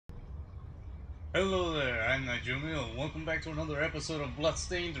Hello there, I'm Najumi and welcome back to another episode of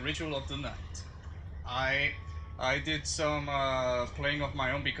Bloodstained, the Ritual of the Night. I did some playing of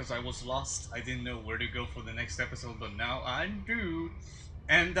my own because I was lost. I didn't know where to go for the next episode, but now I do.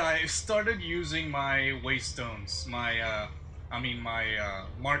 And I started using my waystones, my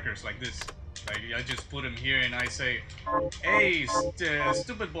markers like this. Like I just put them here and I say, "Hey,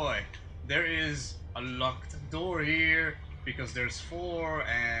 stupid boy, there is a locked door here because there's 4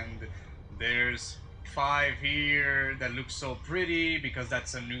 and there's 5 here that looks so pretty because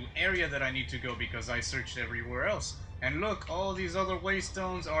that's a new area that I need to go because I searched everywhere else. And look, all these other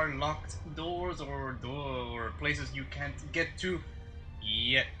waystones are locked doors or places you can't get to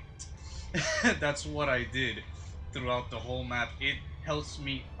yet." That's what I did throughout the whole map. It helps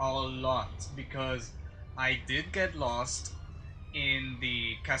me a lot because I did get lost in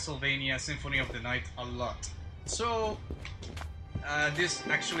the Castlevania Symphony of the Night a lot. So this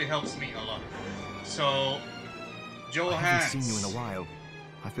actually helps me a lot. So, Joe I Hans. haven't seen you in a while.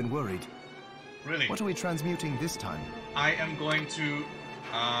 I've been worried. Really? What are we transmuting this time? I am going to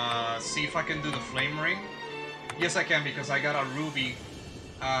see if I can do the flame ring. Yes, I can because I got a ruby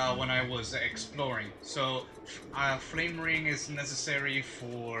when I was exploring. So, flame ring is necessary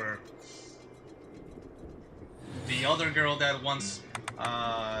for the other girl that wants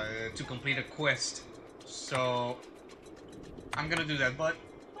to complete a quest. So, I'm gonna do that, but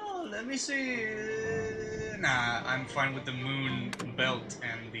let me see. Nah, I'm fine with the moon belt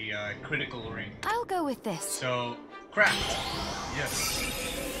and the critical ring. I'll go with this. So, craft. Yes.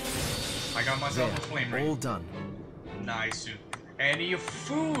 I got myself a flame ring. All done. Nice. Any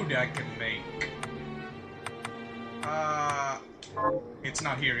food I can make. It's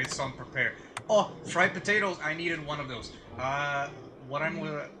not here. It's on prepare. Oh, fried potatoes. I needed one of those. I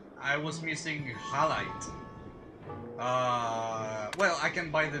was missing halite. Well, I can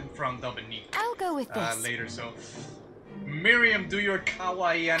buy them from Dominique. I'll go with this. Later, so... Miriam, do your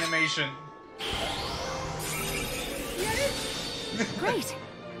kawaii animation. Great.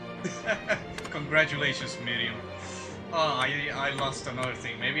 Congratulations, Miriam. I lost another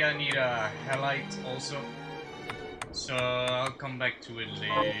thing. Maybe I need a halite also. So, I'll come back to it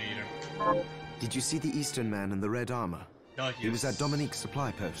later. Did you see the Eastern man in the red armor? Oh, yes. He was at Dominique's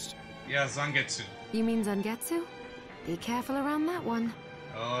supply post. Yeah, Zangetsu. You mean Zangetsu? Be careful around that one.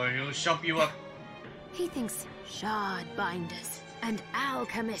 Oh, he'll chop you up. He thinks shard binders and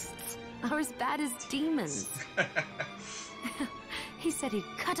alchemists are as bad as demons. He said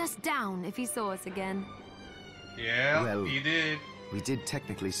he'd cut us down if he saw us again. Yeah, Well, he did. We did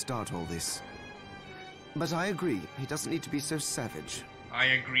technically start all this. But I agree, he doesn't need to be so savage. I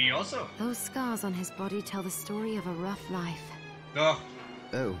agree also. Those scars on his body tell the story of a rough life. Oh,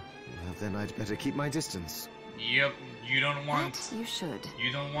 Oh, well then I'd better keep my distance. yep. You don't want. That you should.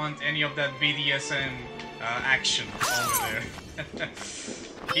 You don't want any of that BDSM action over there.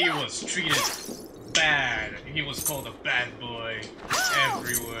 He was treated bad. He was called a bad boy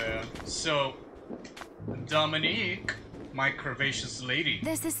everywhere. So, Dominique, my curvaceous lady.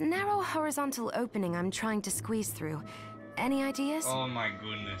 There's this narrow horizontal opening I'm trying to squeeze through. Any ideas? Oh my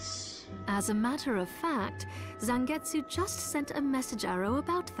goodness. As a matter of fact, Zangetsu just sent a message arrow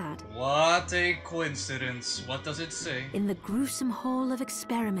about that. What a coincidence. What does it say? In the gruesome hall of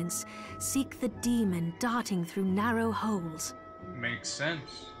experiments, seek the demon darting through narrow holes. Makes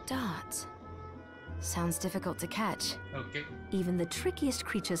sense. Darts. Sounds difficult to catch. Okay. Even the trickiest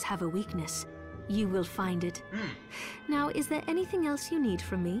creatures have a weakness. You will find it. Now, is there anything else you need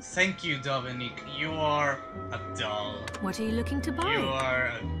from me? Thank you, Dominique. You are a doll. What are you looking to buy? You are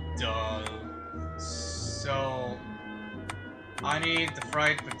a doll. So, I need the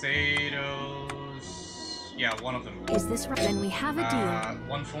fried potatoes. Yeah, one of them. Is this right? Then we have a deal.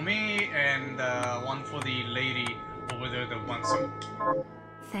 One for me and one for the lady over there that wants some.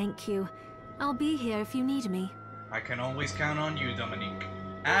 Thank you. I'll be here if you need me. I can always count on you, Dominique.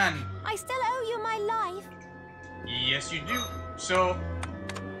 And I still owe you my life. yes, you do. So,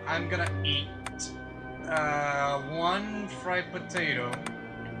 I'm gonna eat one fried potato.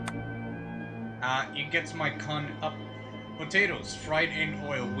 It gets my con up. Potatoes fried in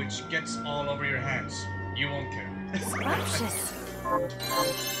oil, which gets all over your hands. You won't care. Scrumptious.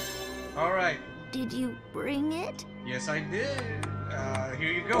 Alright. Did you bring it? Yes, I did.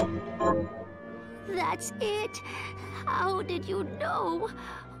 Here you go. That's it. How did you know?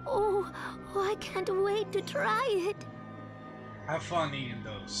 Oh, I can't wait to try it. Have fun eating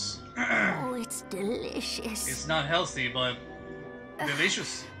those. Oh, it's delicious. It's not healthy, but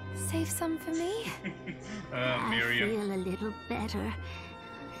delicious. Save some for me? Miriam. I feel a little better.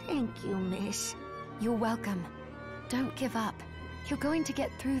 Thank you, miss. You're welcome. Don't give up. You're going to get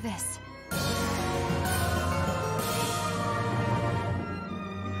through this.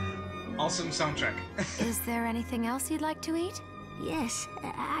 Awesome soundtrack. Is there anything else you'd like to eat? Yes,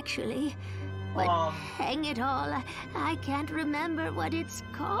 actually. But hang it all, I can't remember what it's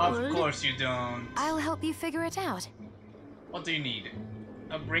called. Of course you don't. I'll help you figure it out. What do you need?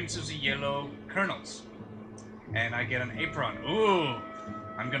 Bring Susie yellow kernels. And I get an apron. Ooh!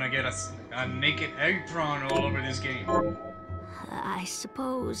 I'm gonna get a naked apron all over this game. I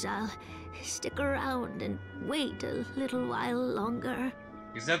suppose I'll stick around and wait a little while longer.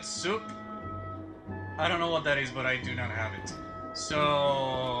 Is that soup? I don't know what that is, but I do not have it.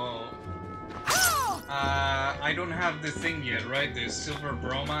 So... I don't have the thing yet, right? The silver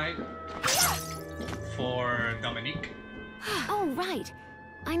bromide for Dominique. Oh, right.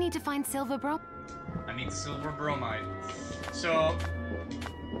 I need to find silver I need silver bromide. So...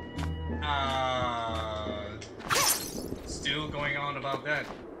 still going on about that.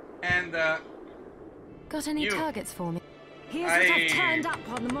 And, Got any you. targets for me? Here's what I've turned up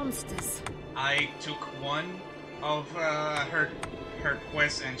on the monsters. I took one of her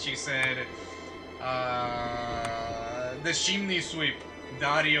quest and she said, the chimney sweep.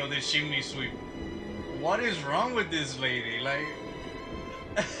 Dario, the chimney sweep. What is wrong with this lady? Like,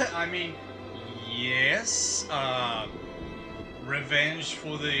 I mean, yes, revenge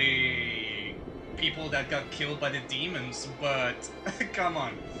for the people that got killed by the demons, but come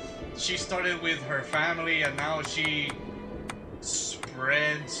on. She started with her family and now she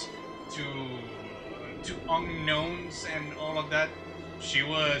spreads to unknowns and all of that. She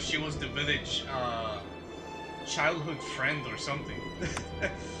was the village childhood friend or something.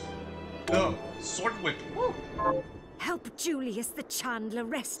 Oh, sword whip. Woo. Help Julius the Chandler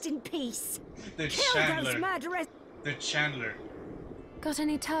rest in peace. The Kill Chandler. those murderers. The Chandler. Got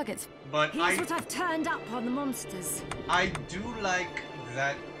any targets? But Here's what I've turned up on the monsters. I do like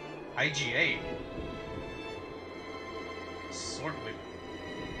that IGA. Sword whip.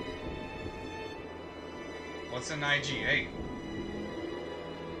 What's an IGA?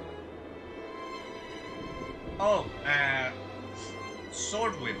 Oh,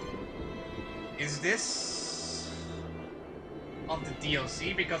 sword whip. Is this of the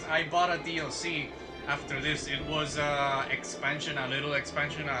DLC? Because I bought a DLC after this. It was expansion, a little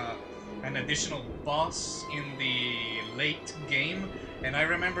expansion, an additional boss in the late game, and I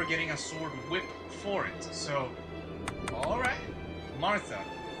remember getting a sword whip for it. So, all right, Martha.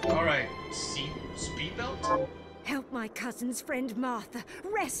 All right, speed belt. Help my cousin's friend Martha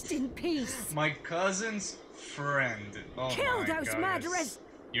rest in peace. My cousin's friend. Oh Kill my those goodness. murderers.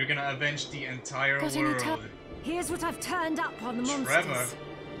 You're gonna avenge the entire Got any world. Here's what I've turned up on the monsters. Trevor.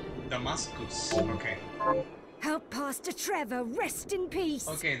 Damascus. Okay. Help Pastor Trevor rest in peace.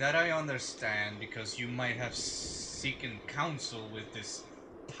 Okay, that I understand because you might have seeking counsel with this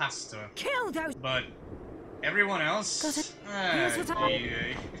pastor. Kill those. But everyone else, Got it. Here's what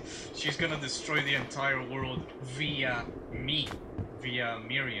she's gonna destroy the entire world via me, via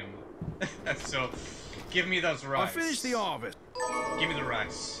Miriam. So, give me those rice. I finished the harvest. Give me the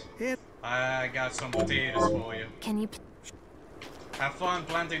rice. Here. I got some potatoes for you. Can you... Have fun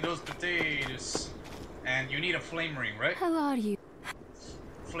planting those potatoes. And you need a flame ring, right? How are you?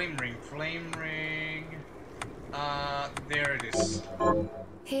 Flame ring, flame ring. There it is.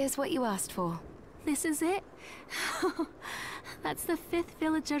 Here's what you asked for. This is it? That's the 5th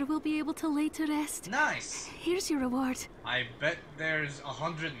villager we'll be able to lay to rest. Nice. Here's your reward. I bet there's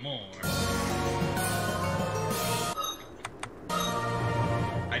 100 more.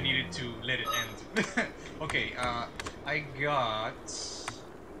 I needed to let it end. Okay, I got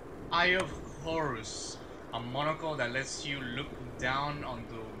Eye of Horus, a monocle that lets you look down on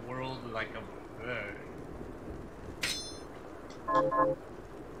the world like a bird.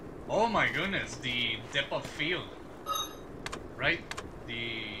 Oh my goodness, the depth of field, right?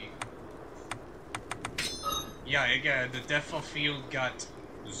 Yeah, the depth of field got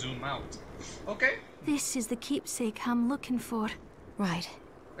zoom out. Okay, This is the keepsake I'm looking for. Right.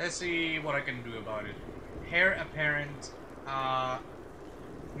 let's see what I can do about it. Hair apparent,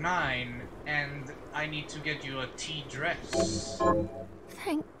 9, and I need to get you a tea dress.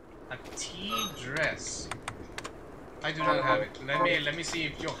 Thank... A tea dress. I do not have it. Let me see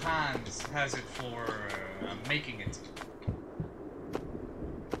if Johannes has it for making it.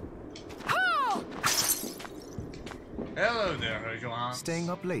 Hello there, Johannes. Staying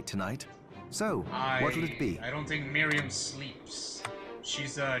up late tonight? So, what'll it be? I don't think Miriam sleeps.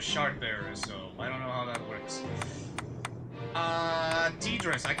 She's a shard bearer, so I don't know how that works. Tea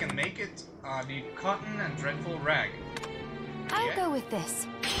dress, I can make it. Need cotton and dreadful rag. I'll go with this.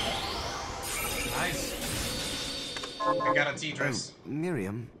 Nice. I got a tea dress. Oh,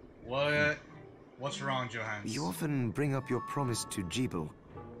 Miriam, What's wrong, Johannes? you often bring up your promise to Jebel.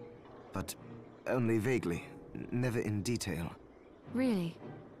 but only vaguely, never in detail. Really?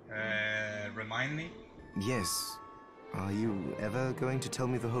 Remind me? Yes. Are you ever going to tell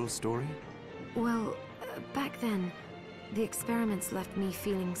me the whole story? Well, back then, the experiments left me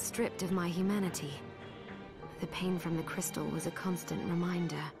feeling stripped of my humanity. The pain from the crystal was a constant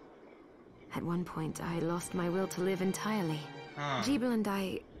reminder. At one point, I lost my will to live entirely. Jeeble and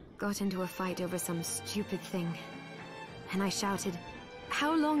I got into a fight over some stupid thing. And I shouted,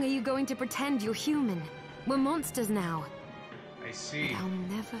 "How long are you going to pretend you're human? We're monsters now." I see. But I'll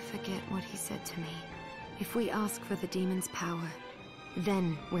never forget what he said to me. If we ask for the demon's power,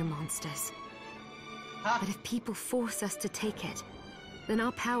 then we're monsters. Huh? But if people force us to take it, then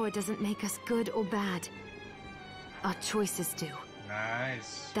our power doesn't make us good or bad. Our choices do.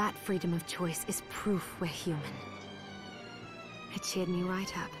 Nice. That freedom of choice is proof we're human. It cheered me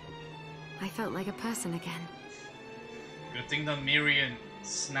right up. I felt like a person again. Good thing that Miriam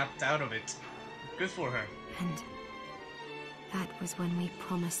snapped out of it. Good for her. And that was when we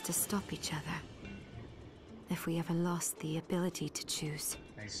promised to stop each other. If we ever lost the ability to choose.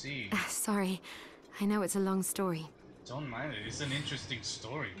 I see. Sorry, I know it's a long story. Don't mind it. It's an interesting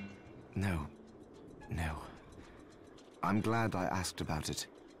story. No. No. I'm glad I asked about it.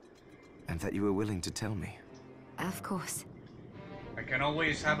 And that you were willing to tell me. Of course. I can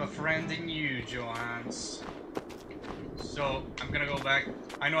always have a friend in you, Johans. So, I'm gonna go back.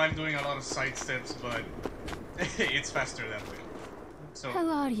 I know I'm doing a lot of side steps, but it's faster that way. So, How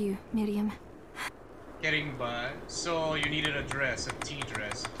are you, Miriam? getting by. So, you needed a dress, a tea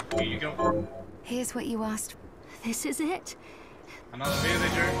dress. Here you go. Here's what you asked. This is it. Another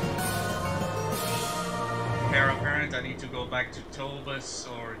villager. Heir apparent, I need to go back to Tobus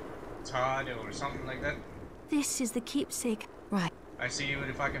or Todd or something like that. This is the keepsake. Right. I see you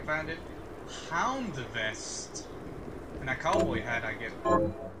if I can find it. Hound vest. And a cowboy hat, I get.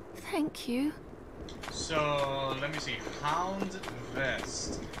 Thank you. So, let me see. Hound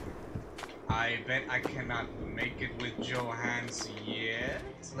vest. I bet I cannot make it with Johans yet.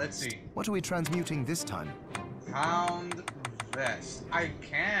 Let's see. What are we transmuting this time? Hound vest. I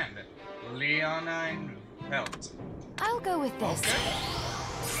can. Leonine pelt. I'll go with this. Okay.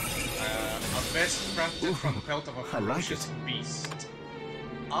 A vest crafted from pelt of a I like ferocious beast.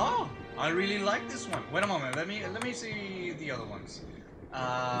 Oh, I really like this one. Wait a moment. Let me see the other ones.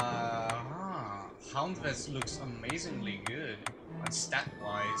 Hound vest looks amazingly good,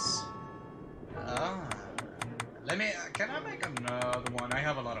 stat-wise. Can I make another one? I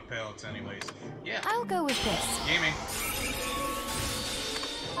have a lot of pelts anyways. Yeah. I'll go with this. Gaming.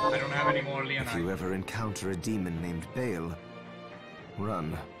 I don't have any more If Leonine. you ever encounter a demon named Bale,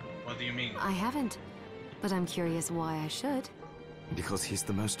 run. What do you mean? I haven't, but I'm curious why I should. Because he's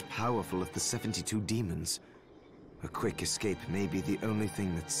the most powerful of the 72 demons. A quick escape may be the only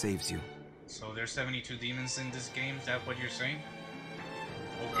thing that saves you. So there's 72 demons in this game, is that what you're saying?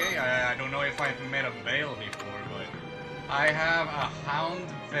 Okay, I don't know if I've met a Bale before, but I have a Hound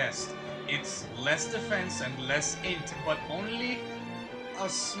vest. It's less defense and less int, but only a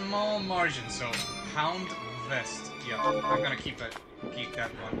small margin, so Hound vest. Yeah, I'm gonna keep that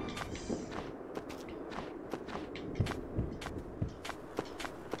one.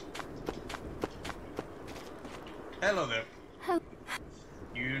 Hello there. How?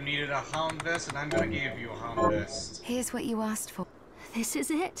 You needed a Hound vest, and I'm gonna give you a Hound vest. Here's what you asked for. This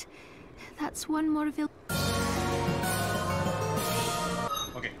is it. That's one more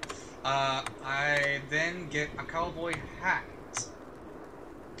Okay. I then get a cowboy hat.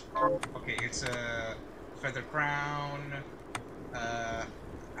 Okay, it's a feather crown. A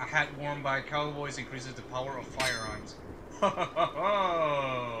hat worn by cowboys increases the power of firearms.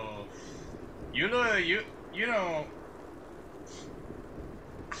 You know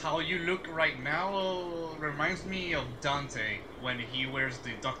how you look right now reminds me of Dante when he wears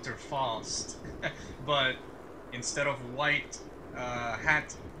the Dr. Faust, but instead of white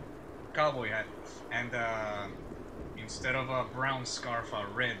hat, cowboy hat, and instead of a brown scarf, a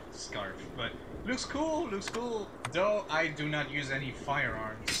red scarf. But looks cool, though I do not use any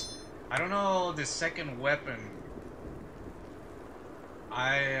firearms. I don't know the second weapon.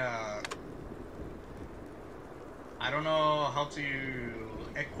 I don't know how to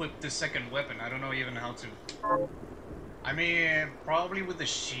equip the second weapon. I don't know even how to. I mean, probably with the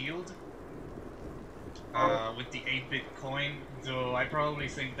shield. With the 8-bit coin, though I probably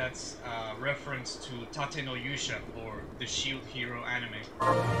think that's a reference to Tate no Yusha, or the Shield Hero anime.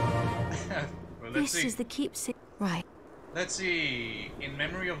 Well, let's This see. is the keepsake. Right. Let's see. In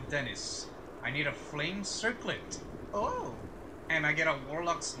memory of Dennis, I need a flame circlet. Oh! And I get a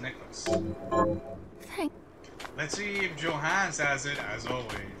Warlock's necklace. Thank. Let's see if Johans has it, as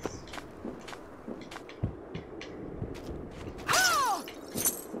always.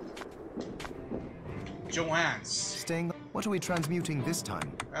 Johannes. Staying. What are we transmuting this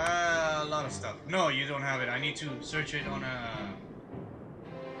time? A lot of stuff. No, you don't have it. I need to search it on a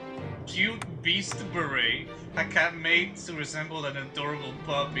cute beast beret. A cat made to resemble an adorable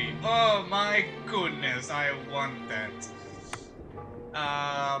puppy. Oh my goodness, I want that.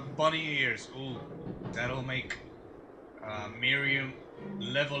 Bunny ears. Ooh, that'll make Miriam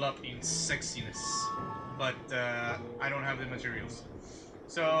level up in sexiness. But I don't have the materials,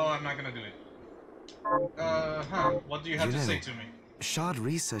 so I'm not gonna do it. What do you have to say to me? Shard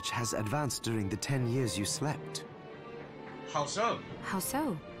research has advanced during the 10 years you slept. How so? How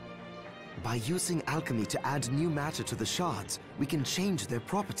so? By using alchemy to add new matter to the shards, we can change their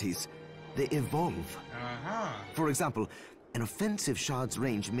properties. They evolve. For example, an offensive shard's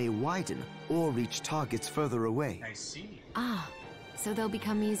range may widen or reach targets further away. I see. Ah, so they'll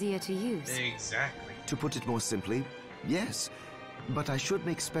become easier to use. Exactly. To put it more simply, yes. But I should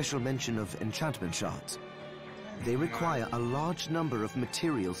make special mention of enchantment shards. They require a large number of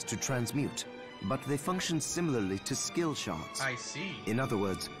materials to transmute, but they function similarly to skill shards. I see. In other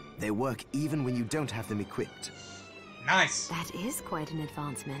words, they work even when you don't have them equipped. Nice. That is quite an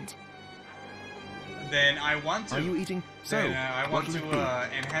advancement. Then I want to. Are you eating? So, I want to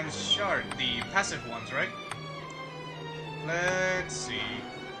enhance shard, the passive ones, right? Let's see.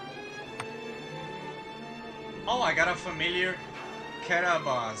 Oh, I got a familiar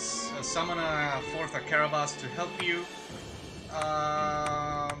Carabas. Summon a fourth Carabas to help you.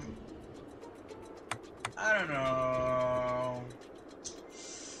 I don't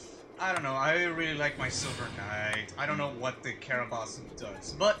know. I really like my Silver Knight. I don't know what the Carabas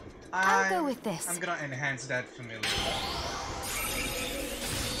does, but I'll go with this. I'm gonna enhance that familiar.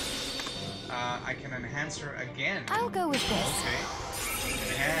 I can enhance her again. I'll go with this. Okay.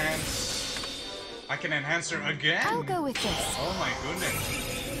 Enhance. I can enhance her again. I'll go with this. Oh my goodness.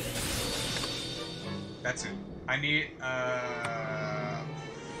 That's it. I need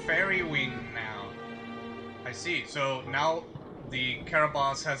fairy wing now. I see. So now the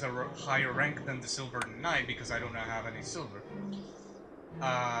Carabas has a higher rank than the Silver Knight because I don't have any silver.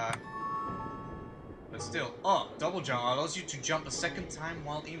 But still. Oh, double jump allows you to jump a second time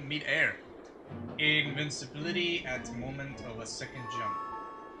while in mid-air. Invincibility at the moment of a second jump.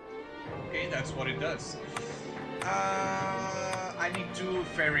 Okay, that's what it does. I need 2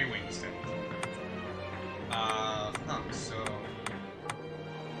 fairy wings then. So...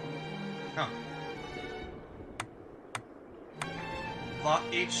 But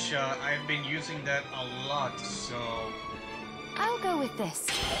I've been using that a lot, so... I'll go with this.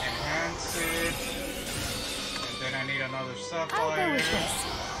 Enhance it. And then I need another sapphire. I'll go with this.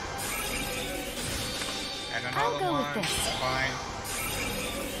 And I'll another go one. with this. Fine.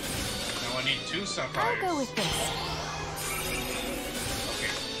 Now I need 2 sapphires. I'll go with this.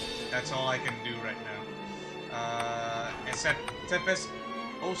 Okay. That's all I can do right now. Except Tempest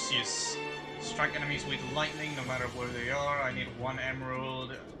Osseous. Strike enemies with lightning no matter where they are. I need 1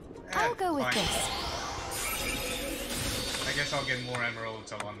 emerald. I'll go with fine. this. I guess I'll get more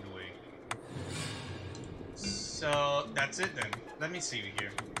emeralds along the way. So that's it then. Let me see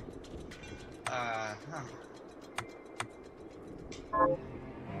here.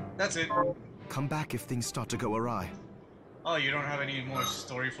 That's it. Come back if things start to go awry. Oh, you don't have any more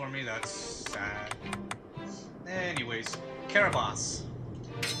story for me? That's sad. Anyways, Carabas.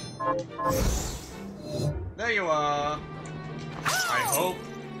 There you are. I hope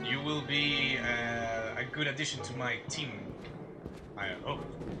you will be a good addition to my team. I hope.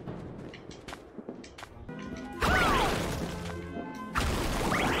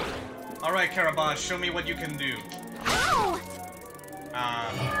 Alright, Carabas, show me what you can do. Ow!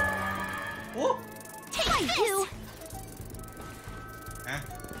 Whoop! Take this!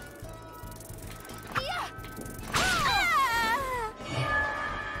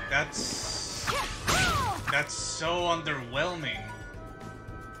 Huh? That's so underwhelming.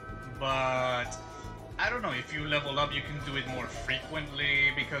 But I don't know, if you level up you can do it more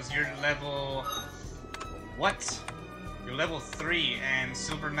frequently because you're level... What? You're level 3 and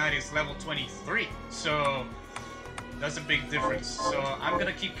Silver Knight is level 23. So that's a big difference. So I'm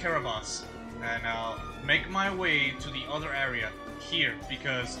gonna keep Carabas and I'll make my way to the other area here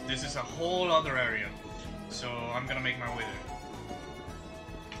because this is a whole other area. So I'm gonna make my way there.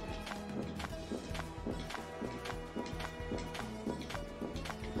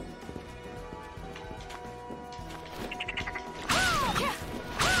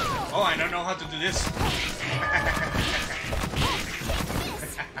 Oh, I don't know how to do this.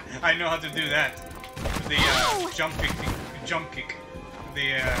 I know how to do that. The jump kick.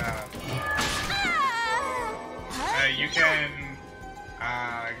 The you can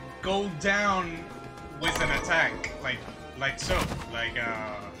go down with an attack, like so, like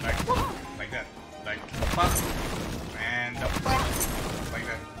that, like pop, and pop, like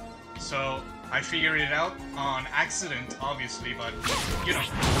that. So I figured it out on accident, obviously, but you know,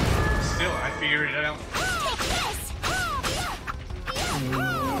 still I figured it out.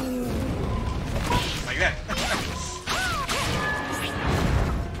 Like that.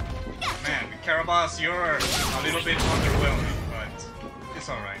 Man, Carabas, you're a little bit underwhelming, but it's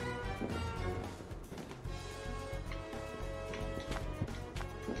alright.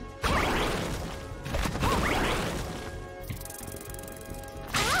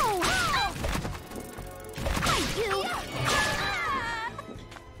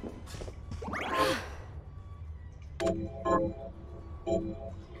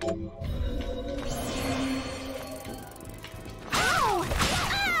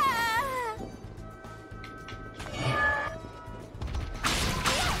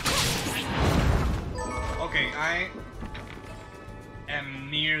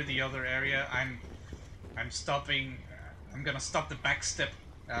 The other area. I'm stopping. I'm gonna stop the backstep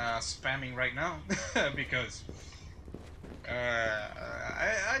spamming right now because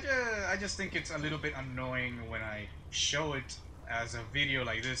I just think it's a little bit annoying when I show it as a video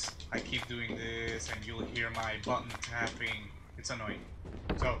like this. I keep doing this and you'll hear my button tapping. It's annoying.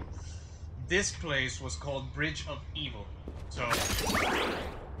 So this place was called Bridge of Evil. So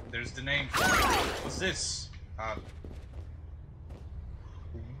there's the name for it. What's this?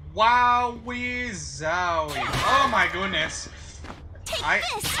 Wowie zowie. Oh my goodness. I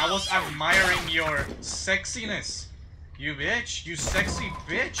was admiring your sexiness. You bitch. You sexy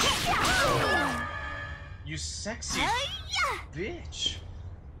bitch. You sexy bitch.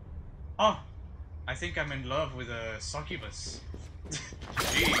 Oh, I think I'm in love with a succubus.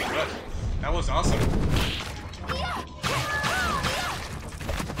 Gee, that was awesome.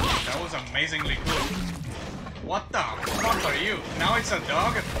 That was amazingly cool. What the fuck are you? Now it's a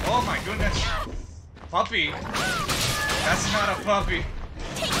dog? Oh my goodness. Puppy? That's not a puppy.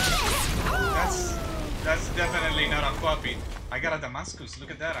 That's definitely not a puppy. I got a Damascus.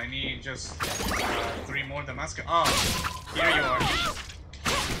 Look at that. I need just 3 more Damascus. Oh, here you are.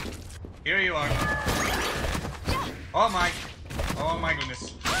 Here you are. Oh my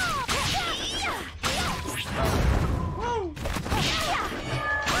goodness. Woo.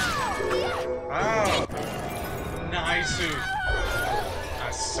 Oh. Nice. A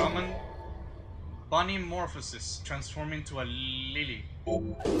summon Bunny Morphosis, transform into a lily.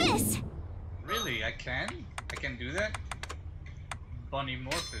 This! Really? I can do that? Bunny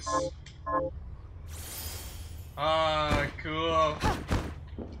Morphos. Ah, cool.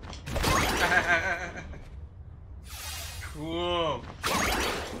 Cool.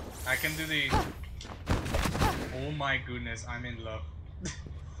 I can do the... Oh my goodness, I'm in love.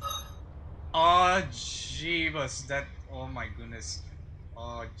 Oh, jeebus, that... Oh my goodness.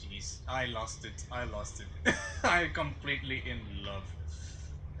 Oh, jeez. I lost it. I'm completely in love.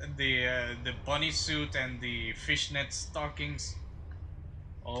 The bunny suit and the fishnet stockings.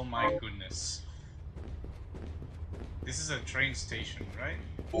 Oh my goodness. This is a train station, right?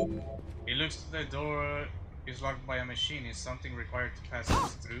 It looks the door is locked by a machine. Is something required to pass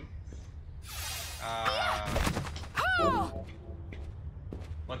this through?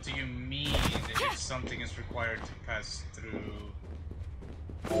 What do you mean if something is required to pass through?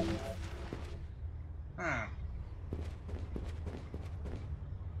 Huh.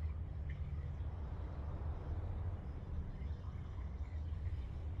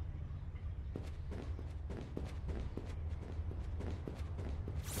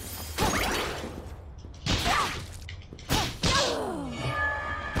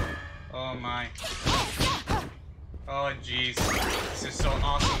 Oh my. Oh jeez. This is so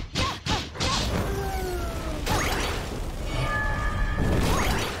awesome.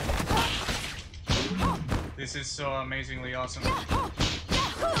 This is so amazingly awesome. Oh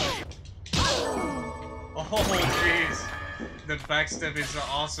jeez. The backstep is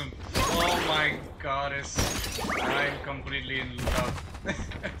awesome. Oh my goddess. I'm completely in love.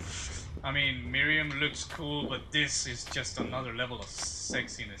 I mean, Miriam looks cool, but this is just another level of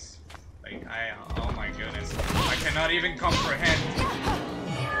sexiness. Like, oh my goodness. I cannot even comprehend.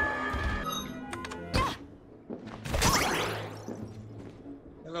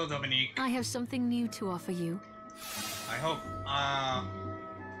 Hello, Dominique. I have something new to offer you. I hope.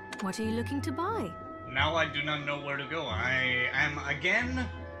 What are you looking to buy? Now I do not know where to go. I am again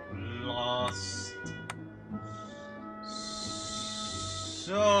lost.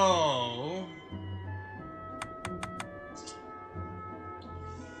 So...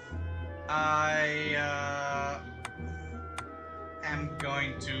 I am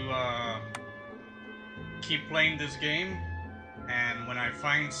going to keep playing this game, and when I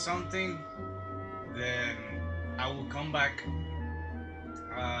find something, then I will come back.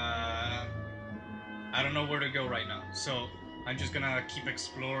 I don't know where to go right now, so I'm just gonna keep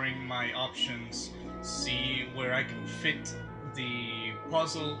exploring my options, see where I can fit the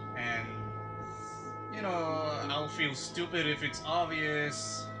puzzle, and you know, I'll feel stupid if it's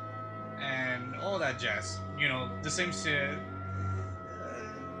obvious, and all that jazz. You know, the same shit.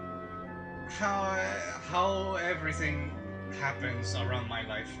 How everything happens around my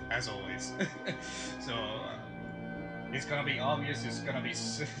life, as always. So it's gonna be obvious. It's gonna be.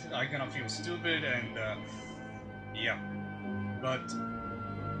 I'm gonna feel stupid, and yeah. But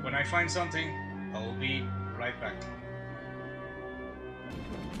when I find something, I'll be right back.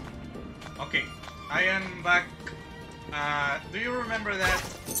 Okay, I am back. Do you remember that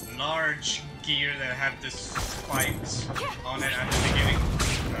large gear that had the spikes on it at the beginning?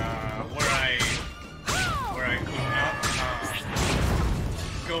 Where I could not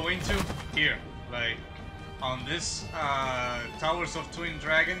go into? Here, like on this Towers of Twin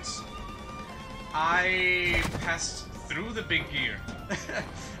Dragons, I passed through the big gear,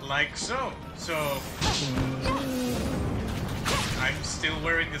 like so. So I'm still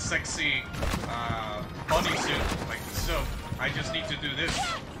wearing the sexy bodysuit, like so. I just need to do this,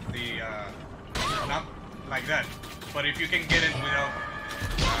 not like that. But if you can get it without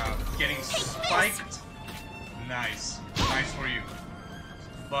getting spiked, nice for you.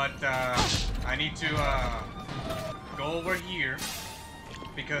 But I need to go over here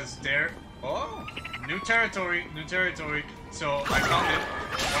because there. Oh, new territory. So I found it.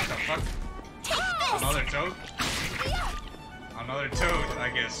 What the fuck? Another toad? Another toad, I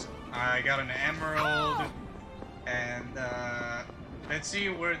guess. I got an emerald, and let's see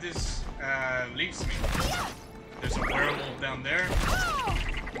where this leads me. There's a werewolf down there.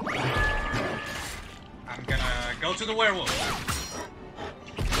 I'm gonna go to the werewolf.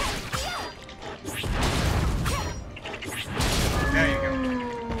 There you go.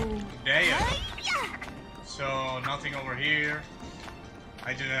 There you go. So nothing over here.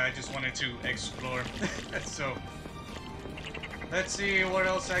 I just wanted to explore. So let's see what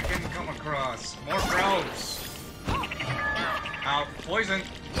else I can come across. More crows. Ow, poison.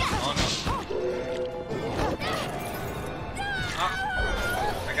 Oh no. Ah,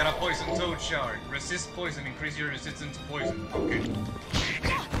 I got a poison toad shard. Resist poison, increase your resistance to poison. Okay.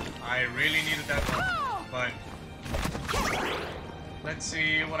 I really needed that one. But let's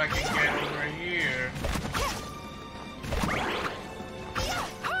see what I can get over here.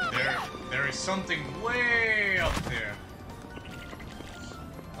 There is something way up there.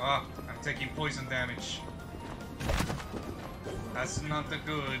 Ah, I'm taking poison damage. That's not the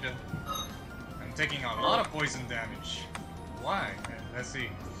good. I'm taking a lot of poison damage. Why? Let's see.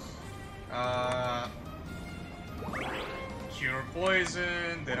 Cure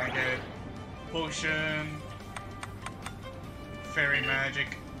poison, then I get potion, fairy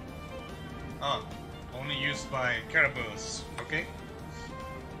magic. Oh, only used by caribous. Okay.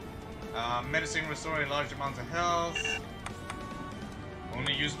 Medicine restore a large amount of health.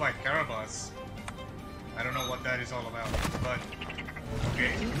 Only used by caribous. I don't know what that is all about, but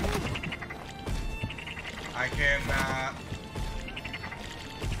okay. I can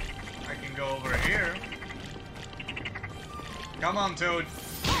go over here. Come on, Toad.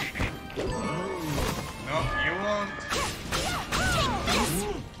 No, you won't.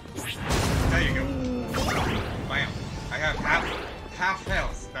 There you go. Bam. I have half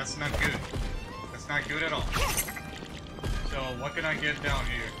health. That's not good. That's not good at all. So what can I get down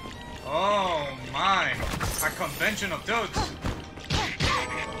here? Oh my! A convention of toads.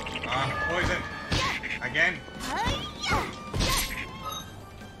 Poison. Again.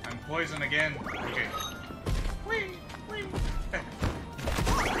 I'm poisoned again. Okay. Whee! Whee!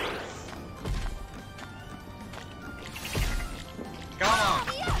 Come on!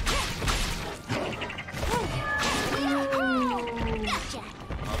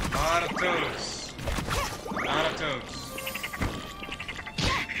 A lot of toads. A lot of toads.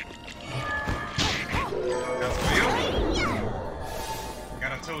 That's for you.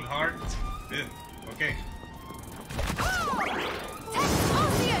 Got a toad heart. Good. Okay.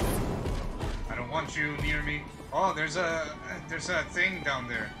 I don't want you near me. Oh, there's a thing down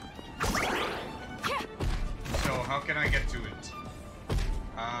there. So how can I get to it?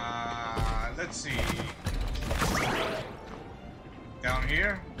 Let's see. Down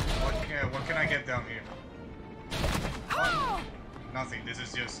here? What can I get down here? What? Nothing. This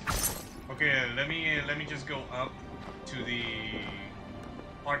is just. Okay, let me just go up to the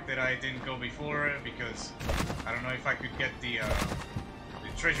part that I didn't go before because I don't know if I could get the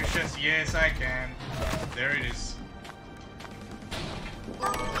treasure chest? Yes, I can. There it is.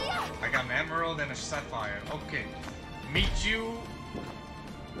 I got an emerald and a sapphire. Okay. Meet you.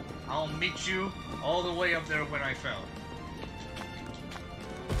 I'll meet you all the way up there when I fell.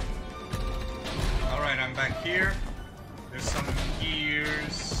 Alright, I'm back here. There's some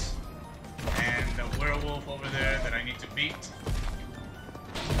gears and a werewolf over there that I need to beat.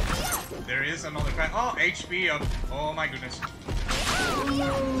 There is another path. Oh, HP up. Oh my goodness.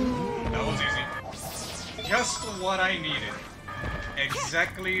 That was easy. Just what I needed.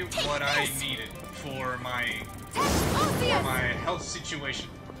 Exactly what I needed for my health situation.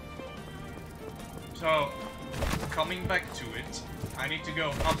 So, coming back to it, I need to go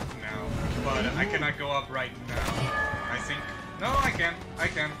up now, but I cannot go up right now. I think. No, I can. I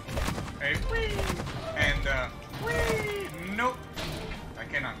can. Hey, whee! And, whee! Nope. I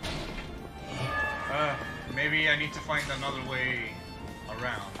cannot. Maybe I need to find another way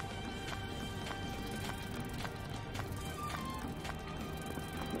around.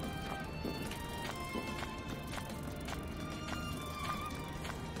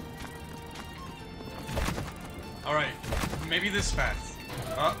 Alright, maybe this path.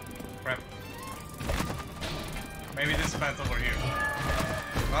 Oh, crap. Maybe this path over here.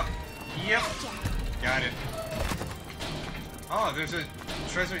 Oh, yep. Got it. Oh, there's a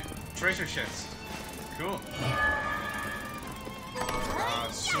treasure chest. Cool.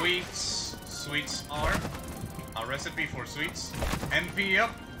 Sweets. Sweets are a recipe for sweets. MP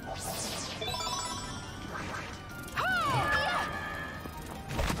up.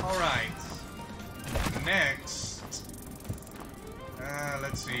 Alright. Next.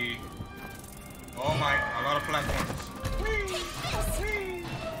 Let's see. Oh my, a lot of platforms. Whee! Whee!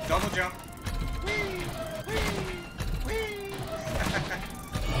 Double jump. Whee! Whee! Whee!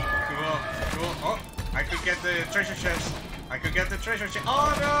 Cool, cool. Oh, I could get the treasure chest. I could get the treasure chest.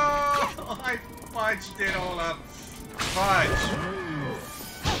 Oh no! I fudged it all up. Fudge.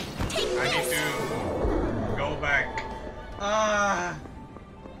 I need to go back. Ah,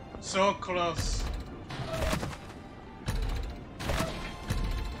 so close.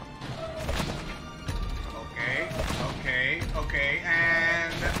 Okay,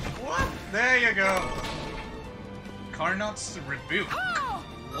 and what? There you go. Carnot's Rebuke.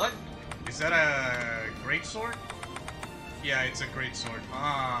 What? Is that a great sword? Yeah, it's a great sword.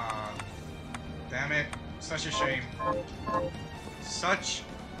 Ah, damn it! Such a shame. Such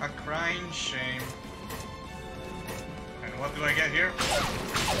a crying shame. And what do I get here?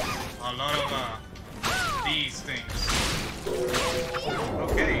 A lot of these things.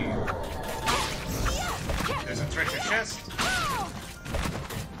 Okay. There's a treasure chest.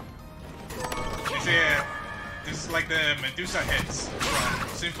 This is like the Medusa heads from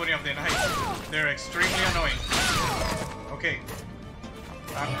Symphony of the Night. They're extremely annoying. Okay.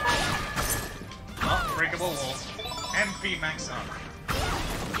 Unbreakable wall. MP max up.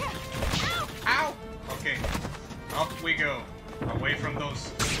 Ow! Okay. Up we go. Away from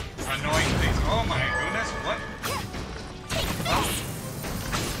those annoying things. Oh my goodness, what? Oh.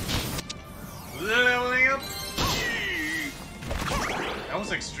 Leveling up. That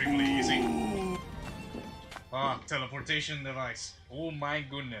was extremely easy. Ah, teleportation device. Oh my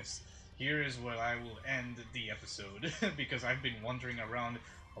goodness. Here is where I will end the episode because I've been wandering around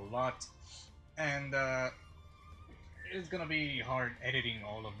a lot and it's gonna be hard editing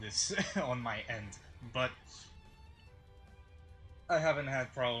all of this on my end, but I haven't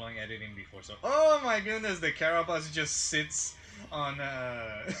had problem editing before, so oh my goodness, the carapace just sits on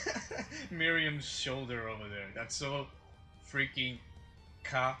Miriam's shoulder over there. That's so freaking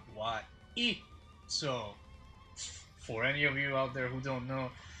kawaii. So for any of you out there who don't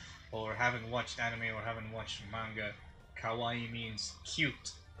know or haven't watched anime or haven't watched manga, kawaii means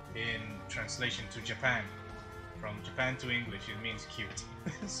cute in translation to Japan. From Japan to English, it means cute.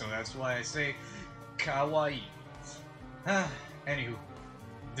 So that's why I say kawaii. Anywho,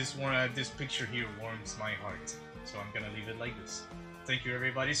 this picture here warms my heart, so I'm gonna leave it like this. Thank you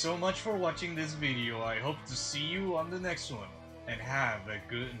everybody so much for watching this video. I hope to see you on the next one, and have a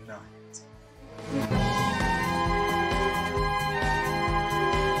good night.